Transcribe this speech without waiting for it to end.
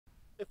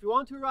If we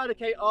want to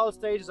eradicate all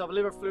stages of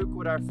liver fluke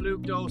with our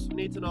fluke dose, we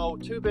need to know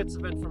 2 bits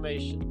of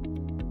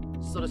information.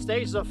 So the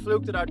stages of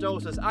fluke that our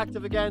dose is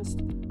active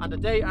against, and the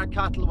day our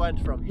cattle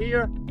went from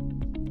here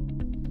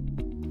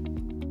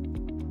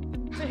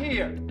to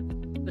here,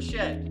 the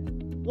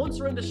shed. Once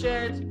we're in the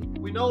shed,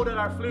 we know that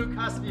our fluke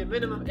has to be a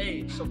minimum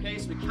age, okay?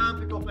 So we can't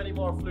pick up any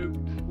more fluke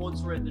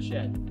once we're in the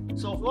shed.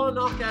 So if we want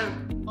to knock out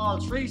all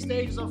 3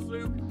 stages of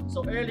fluke,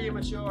 so early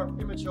immature,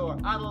 immature,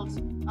 adults,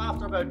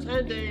 after about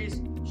 10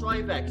 days,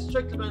 try Vex.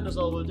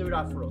 Triclabendazole will do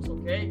that for us,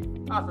 okay?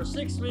 After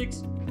 6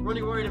 weeks, we're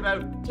only worried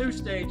about 2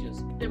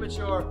 stages,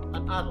 immature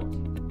and adult.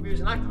 We use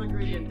an active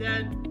ingredient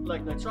then,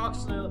 like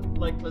nitroxanil,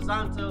 like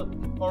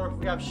Plazantil, or if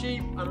we have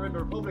sheep and we're in the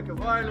Republic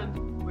of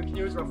Ireland, we can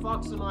use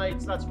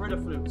rifoxamide, so that's rid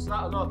of fluke. So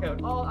that'll knock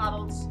out all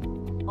adults,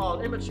 all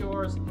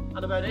immatures,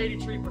 and about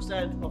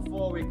 83% of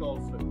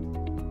 4-week-old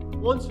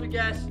fluke. Once we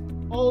get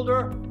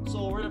older,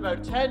 so we're in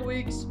about 10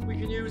 weeks, we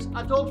can use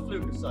adult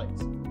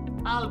flucicides,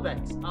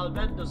 Albex,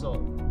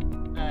 albendazole,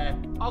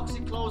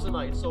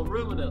 oxyclosanide, so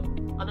ruminil,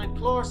 and then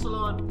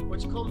chlorcelon,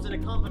 which comes in a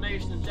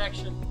combination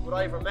injection with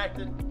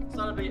ivermectin, so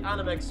that'll be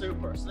Animex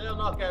Super, so they'll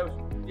knock out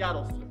the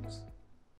adult flukes.